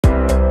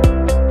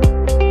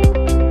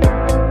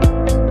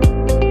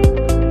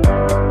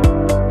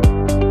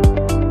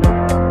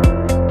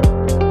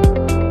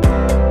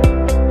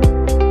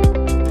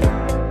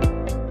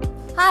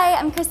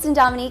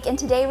Christen Dominique, and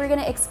today we're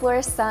going to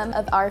explore some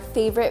of our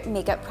favorite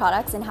makeup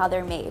products and how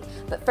they're made.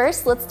 But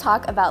first, let's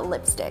talk about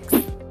lipsticks.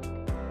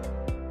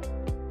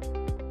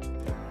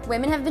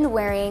 Women have been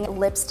wearing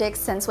lipsticks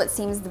since what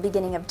seems the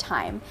beginning of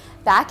time.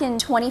 Back in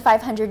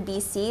 2500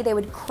 BC, they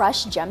would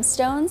crush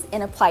gemstones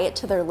and apply it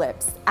to their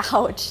lips.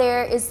 Ouch!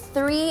 There is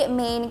three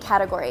main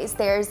categories.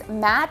 There's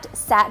matte,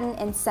 satin,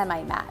 and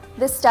semi-matte.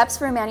 The steps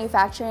for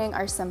manufacturing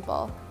are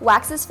simple.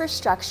 Waxes for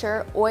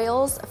structure,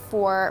 oils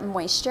for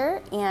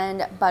moisture,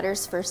 and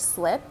butters for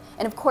slip,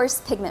 and of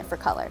course pigment for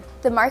color.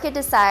 The market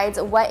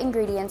decides what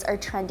ingredients are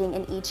trending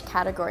in each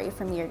category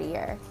from year to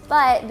year,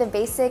 but the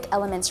basic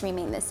elements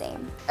remain the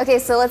same. Okay,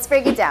 so let's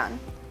break it down.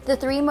 The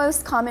three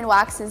most common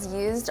waxes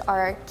used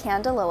are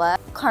candelilla,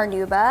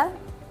 carnauba,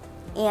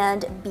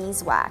 and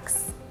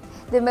beeswax.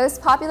 The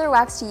most popular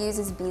wax to use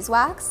is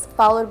beeswax,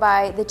 followed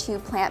by the two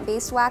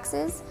plant-based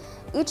waxes.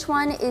 Each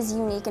one is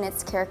unique in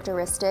its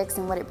characteristics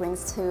and what it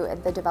brings to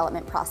the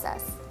development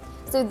process.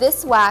 So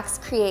this wax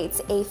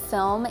creates a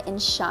film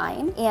and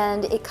shine,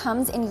 and it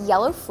comes in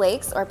yellow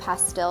flakes or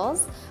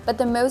pastilles, but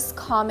the most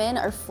common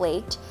are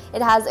flaked.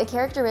 It has a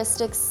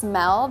characteristic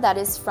smell that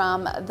is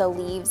from the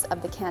leaves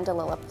of the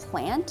candelilla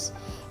plant,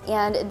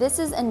 and this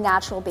is a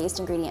natural-based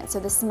ingredient,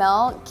 so the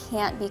smell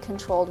can't be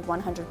controlled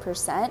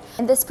 100%.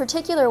 And this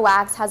particular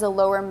wax has a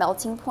lower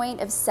melting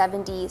point of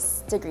 70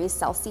 degrees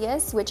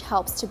Celsius, which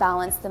helps to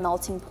balance the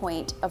melting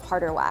point of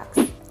harder wax.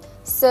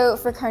 So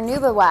for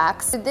carnauba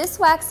wax, this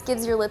wax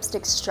gives your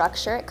lipstick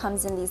structure. It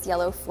comes in these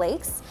yellow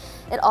flakes.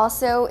 It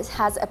also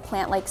has a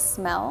plant-like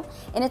smell,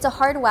 and it's a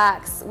hard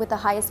wax with the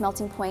highest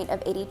melting point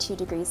of 82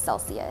 degrees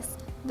Celsius.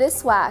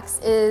 This wax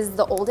is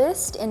the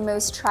oldest and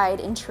most tried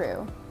and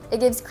true. It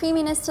gives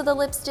creaminess to the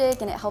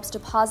lipstick and it helps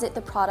deposit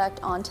the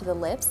product onto the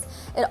lips.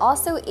 It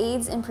also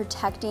aids in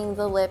protecting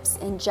the lips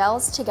and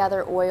gels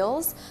together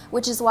oils,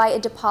 which is why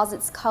it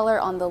deposits color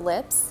on the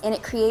lips and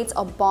it creates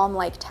a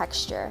balm-like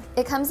texture.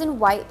 It comes in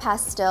white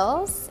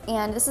pastilles,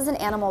 and this is an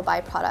animal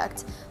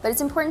byproduct, but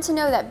it's important to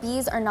know that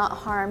bees are not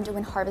harmed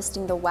when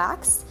harvesting the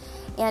wax.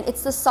 And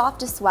it's the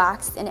softest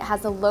wax, and it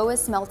has the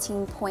lowest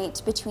melting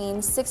point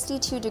between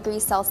 62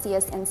 degrees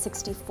Celsius and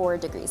 64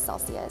 degrees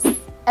Celsius.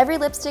 Every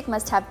lipstick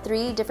must have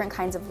three different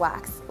kinds of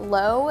wax,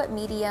 low,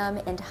 medium,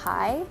 and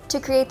high, to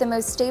create the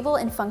most stable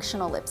and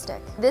functional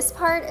lipstick. This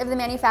part of the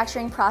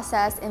manufacturing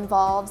process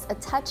involves a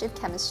touch of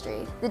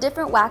chemistry. The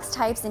different wax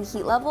types and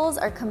heat levels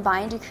are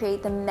combined to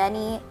create the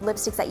many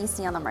lipsticks that you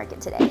see on the market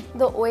today.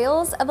 The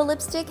oils of a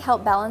lipstick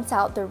help balance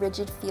out the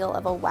rigid feel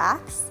of a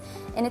wax,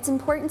 and it's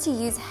important to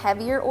use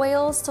heavier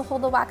oils to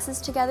hold the waxes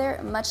together,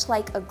 much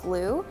like a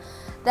glue.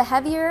 The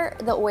heavier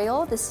the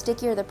oil, the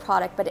stickier the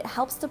product, but it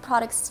helps the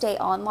product stay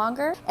on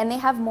longer, and they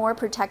have more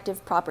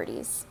protective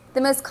properties.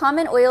 The most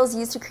common oils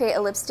used to create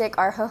a lipstick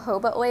are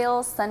jojoba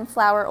oil,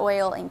 sunflower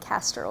oil, and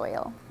castor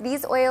oil.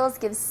 These oils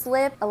give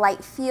slip, a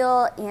light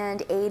feel,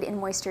 and aid in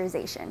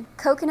moisturization.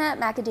 Coconut,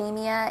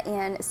 macadamia,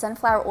 and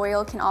sunflower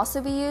oil can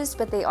also be used,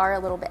 but they are a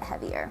little bit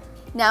heavier.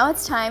 Now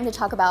it's time to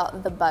talk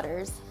about the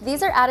butters.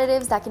 These are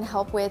additives that can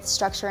help with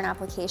structure and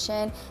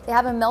application. They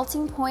have a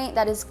melting point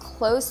that is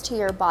close to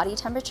your body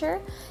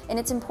temperature, and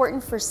it's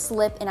important for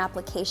slip and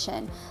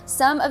application.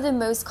 Some of the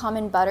most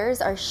common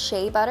butters are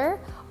shea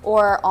butter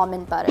or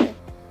almond butter.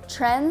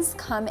 Trends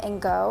come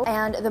and go,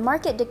 and the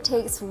market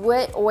dictates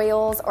what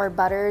oils or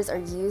butters are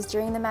used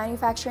during the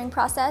manufacturing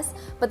process,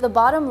 but the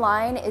bottom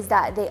line is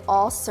that they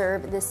all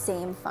serve the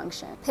same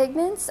function.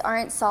 Pigments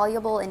aren't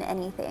soluble in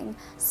anything,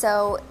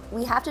 so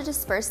we have to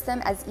disperse them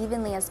as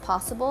evenly as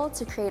possible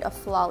to create a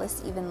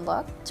flawless, even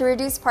look. To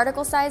reduce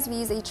particle size, we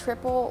use a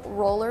triple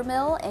roller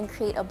mill and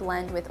create a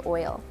blend with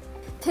oil.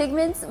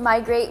 Pigments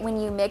migrate when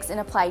you mix and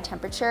apply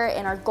temperature,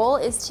 and our goal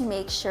is to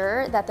make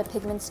sure that the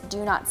pigments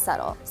do not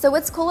settle. So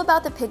what's cool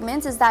about the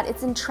pigments is that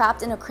it's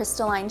entrapped in a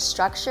crystalline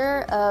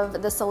structure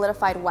of the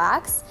solidified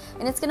wax,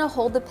 and it's going to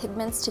hold the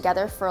pigments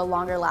together for a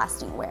longer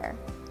lasting wear.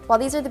 While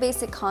these are the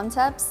basic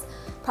concepts,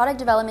 product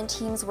development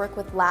teams work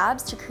with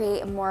labs to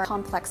create more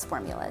complex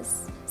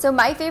formulas. So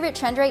my favorite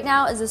trend right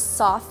now is a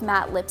soft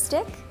matte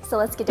lipstick, so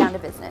let's get down to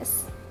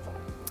business.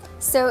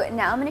 So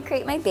now I'm going to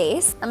create my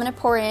base. I'm going to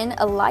pour in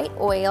a light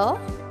oil,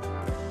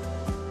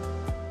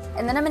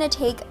 and then I'm going to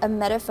take a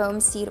metafoam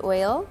seed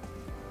oil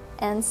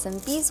and some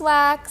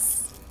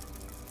beeswax,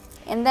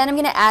 and then I'm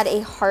going to add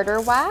a harder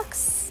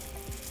wax.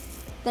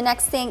 The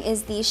next thing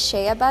is the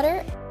shea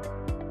butter.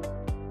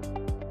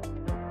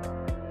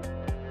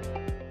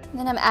 And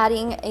then I'm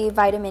adding a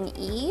vitamin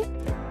E,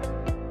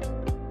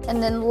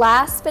 and then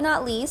last but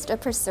not least, a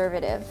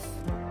preservative.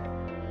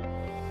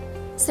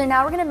 So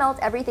now we're going to melt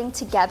everything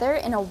together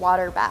in a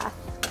water bath.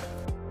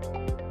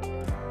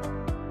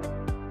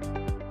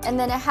 And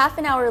then a half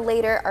an hour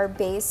later, our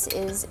base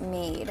is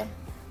made.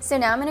 So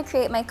now I'm going to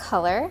create my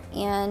color,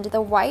 and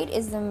the white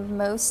is the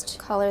most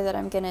color that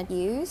I'm going to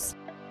use.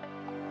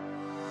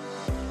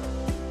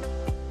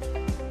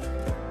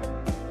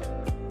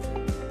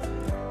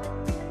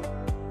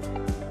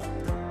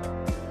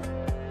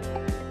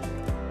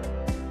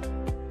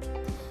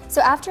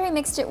 So after I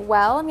mixed it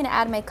well, I'm going to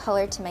add my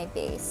color to my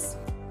base.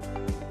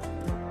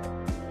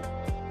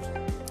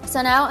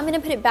 So now I'm gonna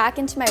put it back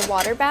into my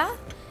water bath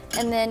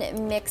and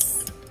then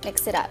mix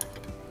it up.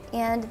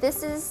 And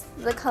this is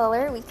the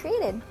color we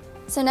created.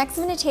 So next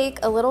I'm gonna take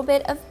a little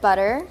bit of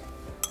butter,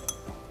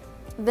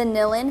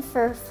 vanillin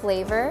for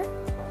flavor,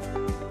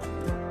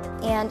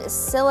 and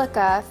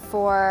silica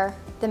for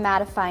the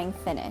mattifying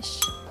finish.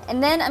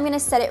 And then I'm gonna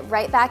set it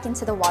right back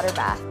into the water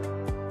bath.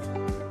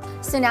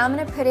 So now I'm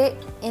gonna put it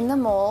in the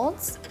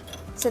molds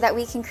so that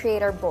we can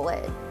create our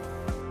bullet.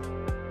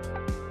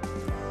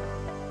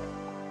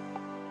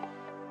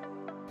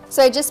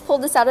 So I just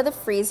pulled this out of the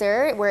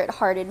freezer where it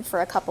hardened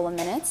for a couple of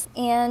minutes,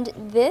 and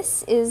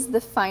this is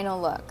the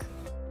final look.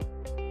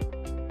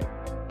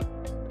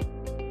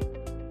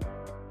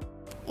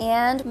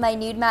 And my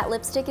nude matte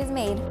lipstick is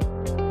made.